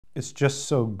It's just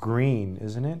so green,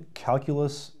 isn't it?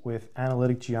 Calculus with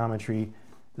Analytic Geometry.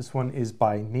 This one is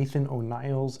by Nathan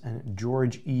O'Niles and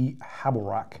George E.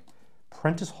 Haberach.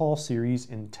 Prentice Hall series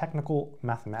in Technical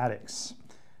Mathematics.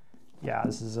 Yeah,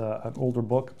 this is an older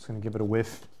book. I'm just going to give it a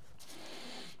whiff.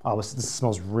 Oh, this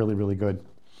smells really, really good.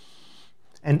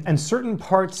 And certain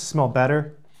parts smell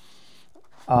better,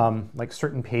 like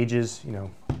certain pages, you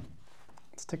know.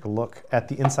 Let's take a look at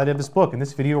the inside of this book. In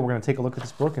this video, we're going to take a look at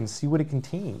this book and see what it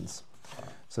contains.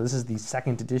 So this is the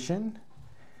second edition.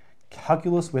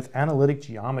 Calculus with Analytic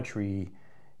Geometry.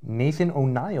 Nathan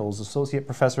O'Niles, Associate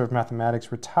Professor of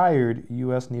Mathematics, retired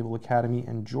U.S. Naval Academy,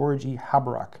 and George E.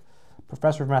 Haberach,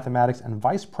 Professor of Mathematics and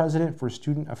Vice President for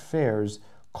Student Affairs,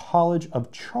 College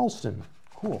of Charleston.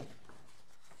 Cool.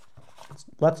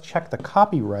 Let's check the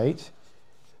copyright.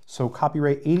 So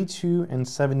copyright 82 and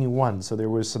 71. So there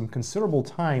was some considerable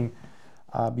time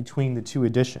between the two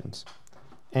editions.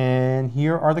 And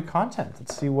here are the contents.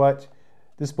 Let's see what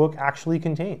this book actually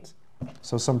contains.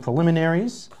 So some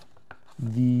preliminaries,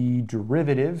 the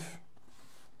derivative.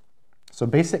 So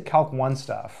basic Calc 1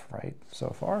 stuff, right,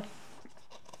 so far.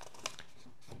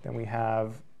 Then we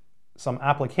have some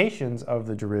applications of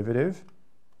the derivative,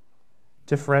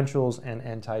 differentials and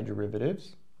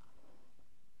antiderivatives,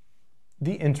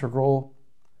 the integral,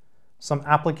 some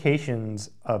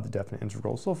applications of the definite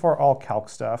integral. So far, all calc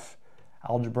stuff,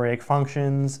 algebraic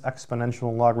functions, exponential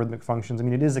and logarithmic functions. I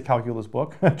mean, it is a calculus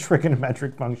book,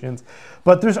 trigonometric functions,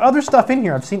 but there's other stuff in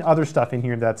here. I've seen other stuff in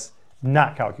here that's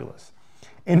not calculus.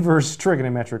 Inverse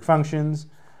trigonometric functions,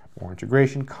 more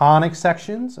integration, conic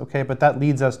sections, okay, but that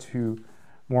leads us to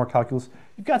more calculus.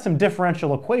 You've got some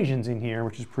differential equations in here,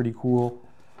 which is pretty cool.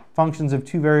 Functions of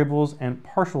two variables and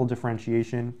partial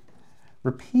differentiation,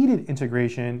 repeated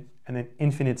integration, and then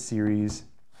infinite series.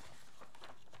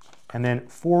 And then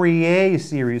Fourier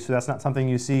series, so that's not something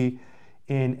you see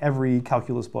in every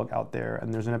calculus book out there.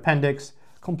 And there's an appendix,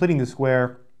 completing the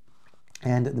square,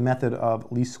 and the method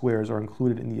of least squares are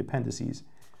included in the appendices.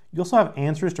 You also have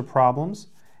answers to problems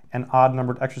and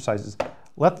odd-numbered exercises.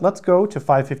 Let's go to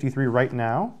 553 right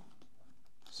now,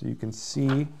 so you can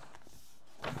see,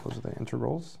 those are the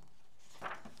integrals.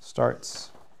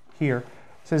 Starts here.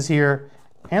 It says here,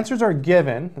 answers are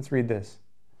given. Let's read this.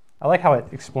 I like how it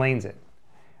explains it.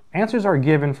 Answers are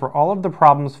given for all of the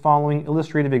problems following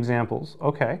illustrative examples.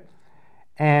 Okay.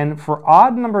 And for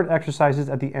odd-numbered exercises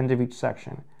at the end of each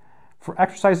section. For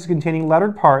exercises containing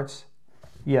lettered parts,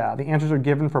 yeah, the answers are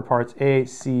given for parts A,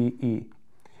 C, E.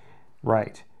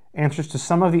 Right. Answers to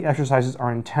some of the exercises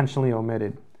are intentionally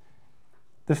omitted.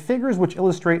 The figures which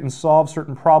illustrate and solve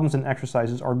certain problems and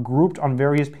exercises are grouped on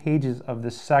various pages of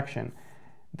this section.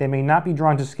 They may not be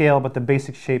drawn to scale, but the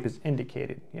basic shape is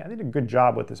indicated. Yeah, they did a good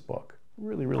job with this book.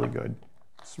 Really, really good.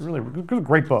 It's really a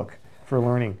great book for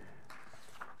learning.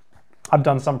 I've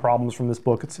done some problems from this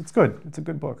book. It's good. It's a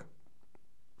good book.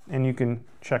 And you can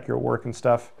check your work and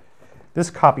stuff. This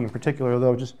copy in particular,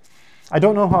 though, I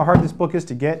don't know how hard this book is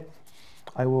to get.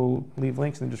 I will leave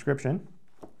links in the description.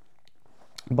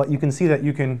 But you can see that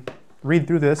you can read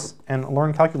through this and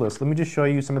learn calculus. Let me just show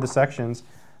you some of the sections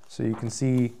so you can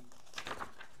see.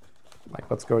 Like,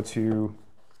 let's go to,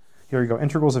 here we go,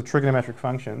 integrals of trigonometric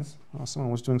functions. Well, someone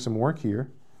was doing some work here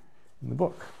in the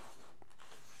book.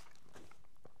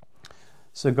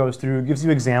 So it goes through, gives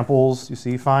you examples. You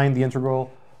see, find the integral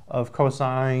of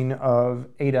cosine of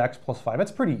 8x plus 5.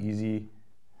 That's pretty easy.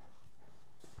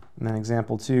 And then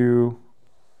example 2.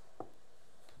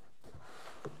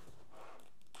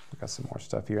 Got some more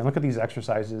stuff here. And look at these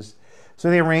exercises. So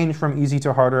they range from easy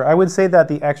to harder. I would say that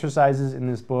the exercises in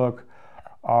this book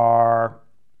are,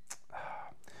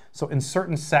 so in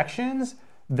certain sections,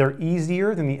 they're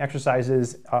easier than the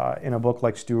exercises in a book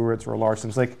like Stewart's or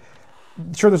Larson's. Like,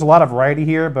 sure, there's a lot of variety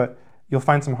here, but you'll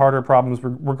find some harder problems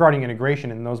regarding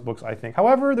integration in those books, I think.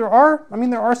 However, there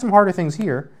are some harder things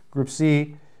here. Group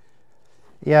C,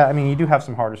 yeah, I mean, you do have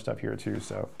some harder stuff here too,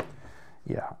 so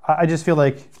yeah. I just feel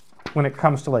like when it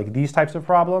comes to like these types of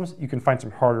problems, you can find some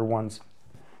harder ones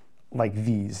like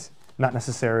these. Not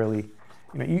necessarily,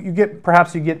 you know,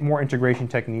 perhaps you get more integration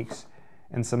techniques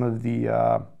in some of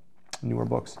the newer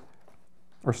books,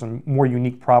 or some more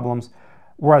unique problems.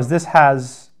 Whereas this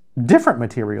has different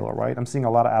material, right? I'm seeing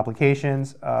a lot of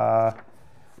applications.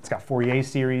 It's got Fourier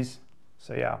series,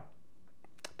 so yeah.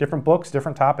 Different books,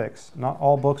 different topics. Not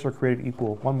all books are created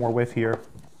equal. One more whiff here.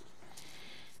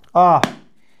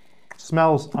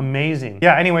 Smells amazing.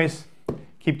 Yeah, anyways,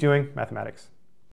 keep doing mathematics.